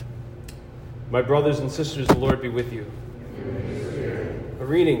My brothers and sisters, the Lord be with you. A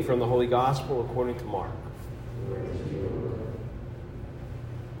reading from the Holy Gospel according to Mark.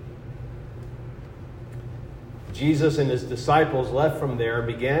 Jesus and his disciples left from there and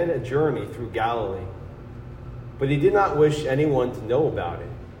began a journey through Galilee. But he did not wish anyone to know about it.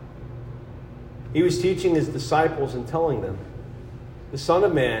 He was teaching his disciples and telling them, "The Son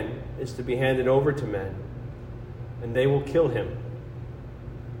of Man is to be handed over to men, and they will kill him.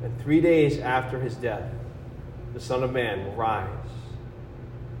 And 3 days after his death, the Son of Man will rise."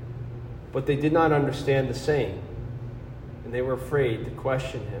 But they did not understand the saying, and they were afraid to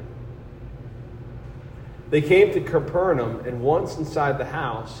question him. They came to Capernaum, and once inside the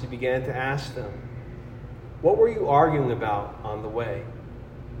house, he began to ask them, "What were you arguing about on the way?"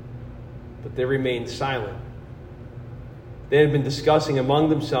 But they remained silent. They had been discussing among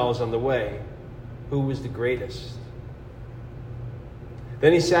themselves on the way who was the greatest.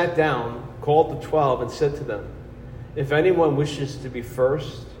 Then he sat down, called the 12, and said to them, "If anyone wishes to be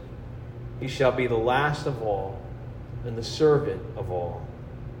first, he shall be the last of all and the servant of all."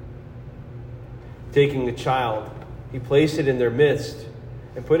 Taking the child, he placed it in their midst,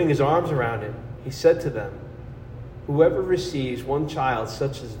 and putting his arms around it, he said to them, "Whoever receives one child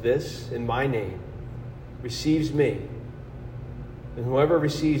such as this in my name receives me, and whoever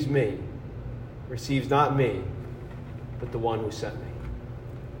receives me receives not me, but the one who sent me."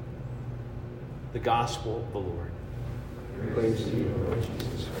 The Gospel of the Lord. Praise to you, Lord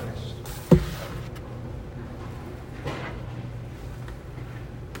Jesus Christ.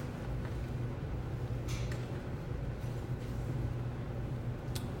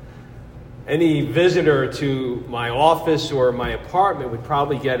 Any visitor to my office or my apartment would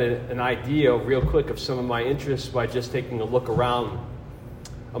probably get an idea real quick of some of my interests by just taking a look around.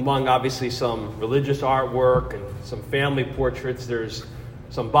 Among obviously some religious artwork and some family portraits, there's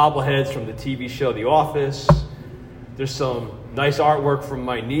some bobbleheads from the TV show The Office. There's some nice artwork from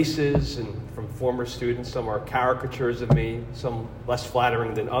my nieces and from former students. Some are caricatures of me, some less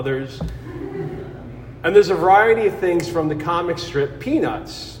flattering than others. And there's a variety of things from the comic strip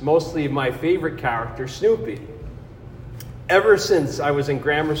Peanuts, mostly my favorite character, Snoopy. Ever since I was in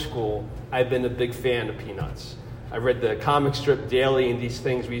grammar school, I've been a big fan of Peanuts. I read the comic strip daily in these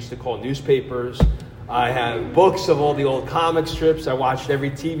things we used to call newspapers. I have books of all the old comic strips. I watched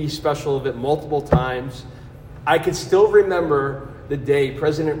every TV special of it multiple times. I can still remember the day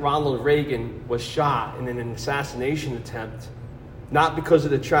President Ronald Reagan was shot in an assassination attempt. Not because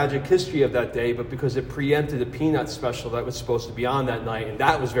of the tragic history of that day, but because it preempted a Peanuts special that was supposed to be on that night, and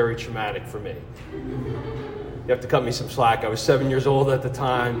that was very traumatic for me. You have to cut me some slack. I was 7 years old at the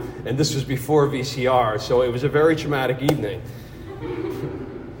time, and this was before VCR, so it was a very traumatic evening.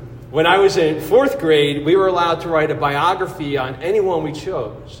 When I was in 4th grade, we were allowed to write a biography on anyone we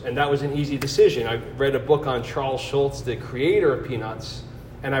chose, and that was an easy decision. I read a book on Charles Schulz, the creator of Peanuts,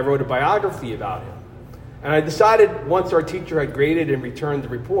 and I wrote a biography about him. And I decided, once our teacher had graded and returned the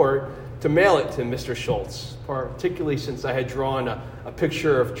report, to mail it to Mr. Schulz, particularly since I had drawn a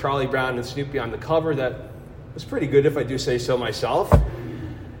picture of Charlie Brown and Snoopy on the cover that was pretty good, if I do say so myself.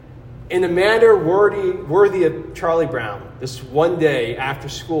 In a manner worthy of Charlie Brown, this one day after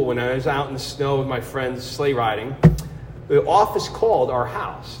school, when I was out in the snow with my friends sleigh riding, the office called our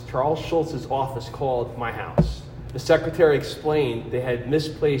house. Charles Schulz's office called my house. The secretary explained they had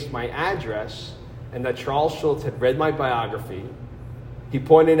misplaced my address and that Charles Schulz had read my biography. He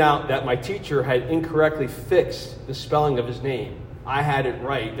pointed out that my teacher had incorrectly fixed the spelling of his name. I had it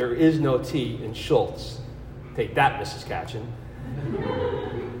right. There is no T in Schultz. Take that, Mrs. Katchen.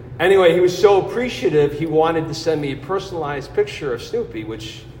 Anyway, he was so appreciative, he wanted to send me a personalized picture of Snoopy,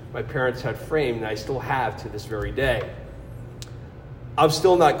 which my parents had framed, and I still have to this very day. I'm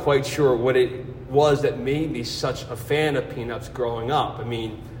still not quite sure what it was that made me such a fan of Peanuts growing up. I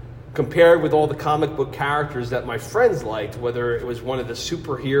mean, compared with all the comic book characters that my friends liked, whether it was one of the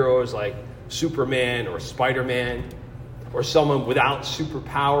superheroes like Superman or Spider-Man, or someone without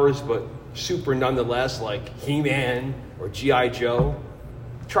superpowers but super nonetheless like He-Man or G.I. Joe,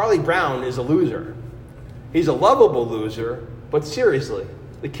 Charlie Brown is a loser. He's a lovable loser, but seriously,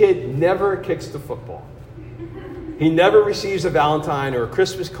 the kid never kicks the football. He never receives a Valentine or a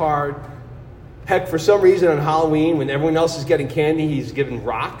Christmas card. Heck, for some reason on Halloween, when everyone else is getting candy, he's given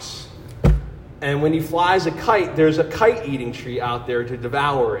rocks. And when he flies a kite, there's a kite-eating tree out there to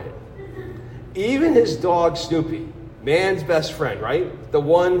devour it. Even his dog, Snoopy, man's best friend, right? The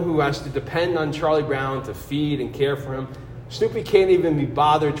one who has to depend on Charlie Brown to feed and care for him. Snoopy can't even be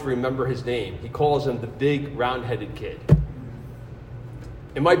bothered to remember his name. He calls him the big, round-headed kid.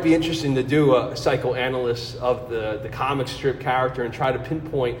 It might be interesting to do a psychoanalysis of the comic strip character and try to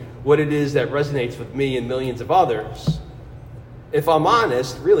pinpoint what it is that resonates with me and millions of others. If I'm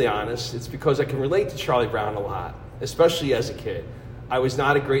honest, really honest, it's because I can relate to Charlie Brown a lot, especially as a kid. I was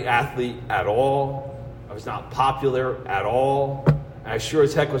not a great athlete at all. I was not popular at all. I sure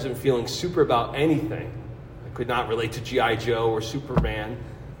as heck wasn't feeling super about anything. I could not relate to G.I. Joe or Superman.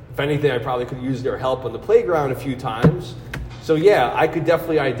 If anything, I probably could use their help on the playground a few times. So yeah, I could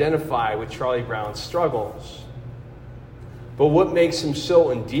definitely identify with Charlie Brown's struggles. But what makes him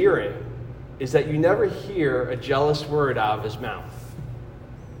so endearing is that you never hear a jealous word out of his mouth.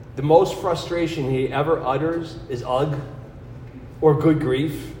 The most frustration he ever utters is ugh or good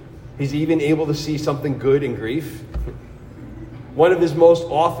grief. He's even able to see something good in grief. One of his most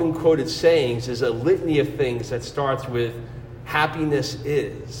often quoted sayings is a litany of things that starts with happiness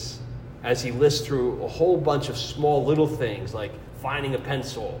is, as he lists through a whole bunch of small little things like finding a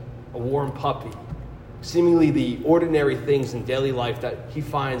pencil, a warm puppy, seemingly the ordinary things in daily life that he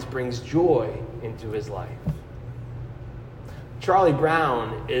finds brings joy into his life. Charlie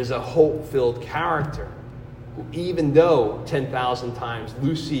Brown is a hope-filled character who, even though 10,000 times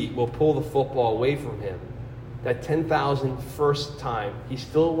Lucy will pull the football away from him, that 10,001st time, he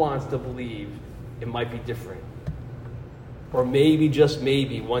still wants to believe it might be different. Or maybe, just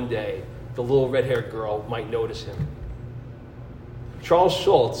maybe, one day, the little red-haired girl might notice him. Charles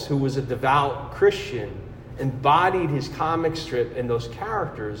Schulz, who was a devout Christian, embodied his comic strip and those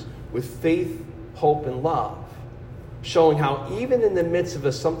characters with faith, hope, and love, showing how even in the midst of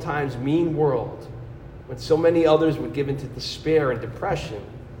a sometimes mean world, when so many others would give into despair and depression,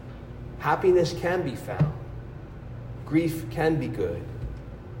 happiness can be found. Grief can be good.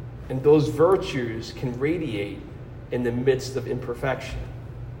 And those virtues can radiate in the midst of imperfection.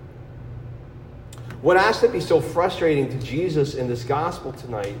 What has to be so frustrating to Jesus in this gospel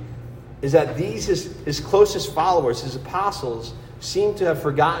tonight is that these, his closest followers, his apostles, seem to have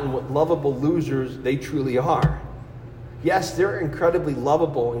forgotten what lovable losers they truly are. Yes, they're incredibly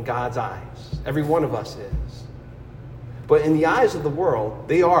lovable in God's eyes. Every one of us is. But in the eyes of the world,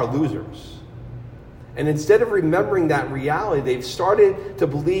 they are losers. And instead of remembering that reality, they've started to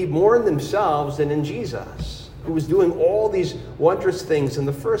believe more in themselves than in Jesus, who was doing all these wondrous things in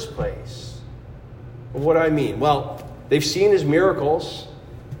the first place. Well, what do I mean? Well, they've seen his miracles.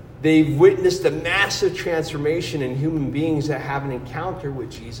 They've witnessed the massive transformation in human beings that have an encounter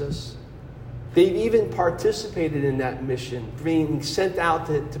with Jesus. They've even participated in that mission, being sent out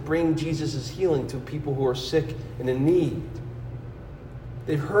to bring Jesus' healing to people who are sick and in need.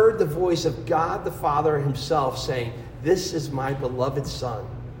 They've heard the voice of God the Father himself saying, "This is my beloved Son."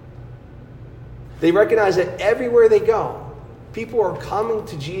 They recognize that everywhere they go, people are coming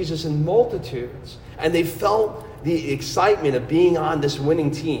to Jesus in multitudes, and they felt the excitement of being on this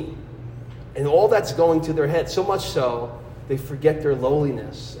winning team. And all that's going to their head, so much so, they forget their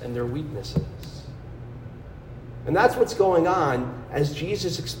lowliness and their weaknesses. And that's what's going on as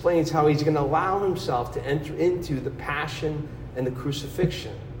Jesus explains how he's going to allow himself to enter into the passion and the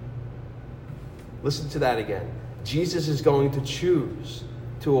crucifixion. Listen to that again. Jesus is going to choose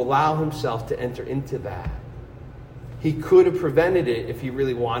to allow himself to enter into that. He could have prevented it if he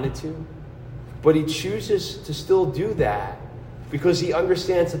really wanted to, but he chooses to still do that because he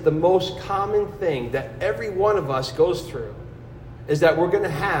understands that the most common thing that every one of us goes through is that we're going to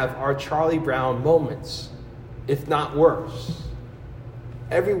have our Charlie Brown moments, if not worse.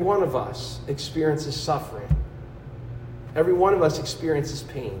 Every one of us experiences suffering. Every one of us experiences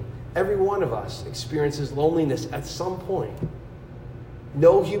pain. Every one of us experiences loneliness at some point.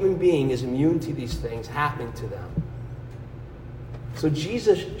 No human being is immune to these things happening to them. So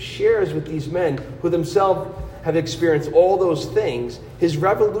Jesus shares with these men who themselves have experienced all those things his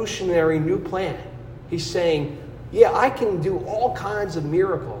revolutionary new plan. He's saying, yeah, I can do all kinds of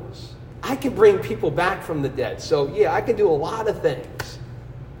miracles. I can bring people back from the dead. So yeah, I can do a lot of things.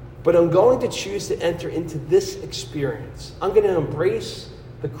 But I'm going to choose to enter into this experience. I'm going to embrace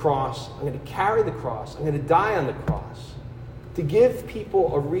the cross. I'm going to carry the cross. I'm going to die on the cross to give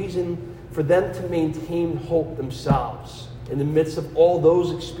people a reason for them to maintain hope themselves in the midst of all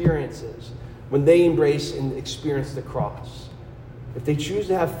those experiences when they embrace and experience the cross. If they choose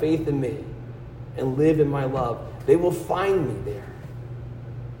to have faith in me and live in my love, they will find me there.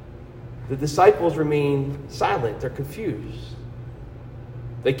 The disciples remain silent. They're confused.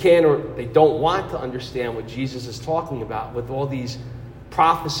 They can't or they don't want to understand what Jesus is talking about with all these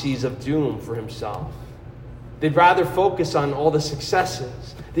prophecies of doom for himself. They'd rather focus on all the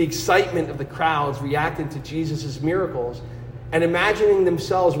successes, the excitement of the crowds reacting to Jesus' miracles, and imagining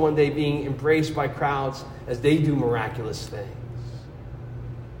themselves one day being embraced by crowds as they do miraculous things.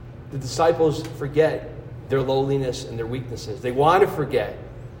 The disciples forget their lowliness and their weaknesses. They want to forget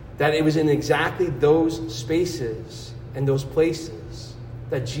that it was in exactly those spaces and those places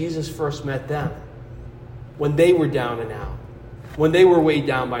that Jesus first met them. When they were down and out, when they were weighed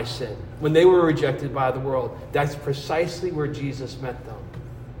down by sin, when they were rejected by the world, that's precisely where Jesus met them,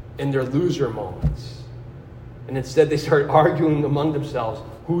 in their loser moments. And instead they start arguing among themselves,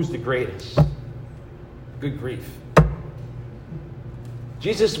 who's the greatest? Good grief.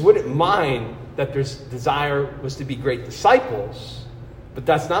 Jesus wouldn't mind that their desire was to be great disciples, but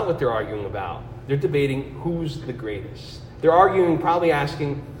that's not what they're arguing about. They're debating who's the greatest. They're arguing, probably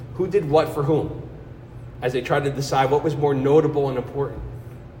asking, who did what for whom, as they try to decide what was more notable and important.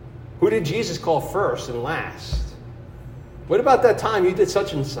 Who did Jesus call first and last? What about that time you did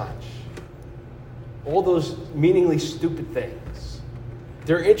such and such? All those meaningly stupid things.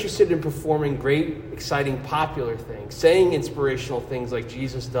 They're interested in performing great, exciting, popular things, saying inspirational things like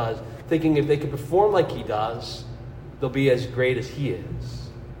Jesus does, thinking if they can perform like he does, they'll be as great as he is.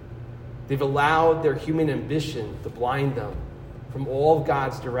 They've allowed their human ambition to blind them from all of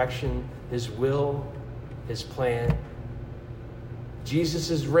God's direction, his will, his plan.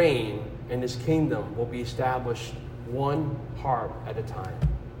 Jesus' reign and his kingdom will be established one heart at a time.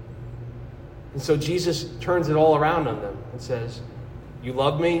 And so Jesus turns it all around on them and says, you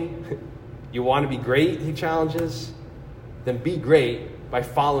love me? You want to be great, he challenges? Then be great by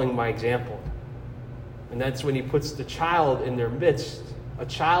following my example. And that's when he puts the child in their midst, a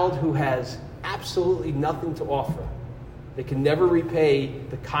child who has absolutely nothing to offer. They can never repay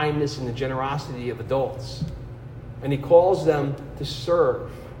the kindness and the generosity of adults. And he calls them to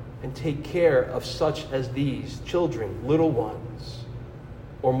serve and take care of such as these children, little ones,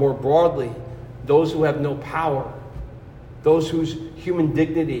 or more broadly, those who have no power, those whose human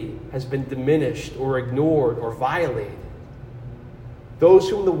dignity has been diminished or ignored or violated, those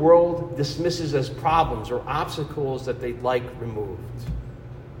whom the world dismisses as problems or obstacles that they'd like removed.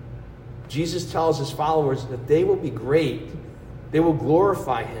 Jesus tells his followers that they will be great, they will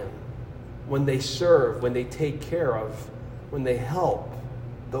glorify him when they serve, when they take care of, when they help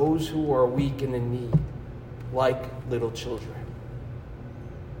those who are weak and in need, like little children.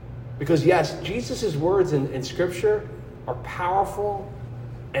 Because yes, Jesus' words in Scripture are powerful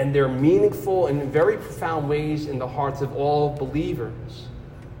and they're meaningful in very profound ways in the hearts of all believers.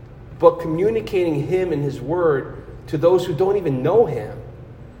 But communicating him and his word to those who don't even know him,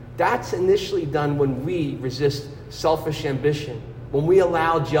 that's initially done when we resist selfish ambition, when we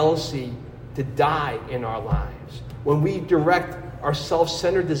allow jealousy to die in our lives, when we direct our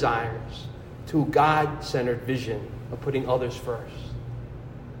self-centered desires to a God-centered vision of putting others first.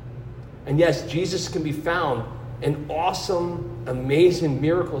 And yes, Jesus can be found in awesome, amazing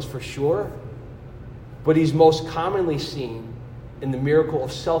miracles for sure, but he's most commonly seen in the miracle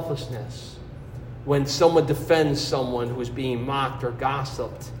of selflessness, when someone defends someone who is being mocked or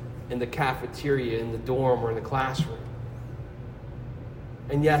gossiped in the cafeteria, in the dorm, or in the classroom.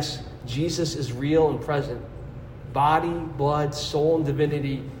 And yes, Jesus is real and present, body, blood, soul, and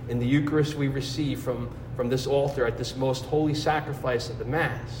divinity in the Eucharist we receive from this altar at this most holy sacrifice of the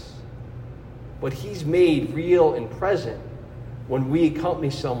Mass. But he's made real and present when we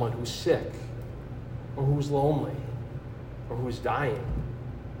accompany someone who's sick, or who's lonely, or who's dying.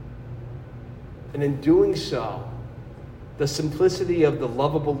 And in doing so, the simplicity of the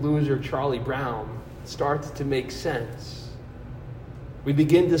lovable loser Charlie Brown starts to make sense. We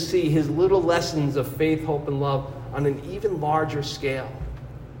begin to see his little lessons of faith, hope, and love on an even larger scale,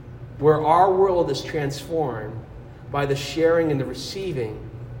 where our world is transformed by the sharing and the receiving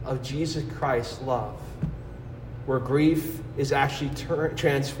of Jesus Christ's love, where grief is actually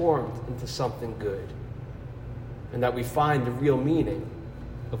transformed into something good, and that we find the real meaning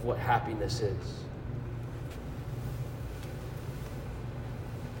of what happiness is.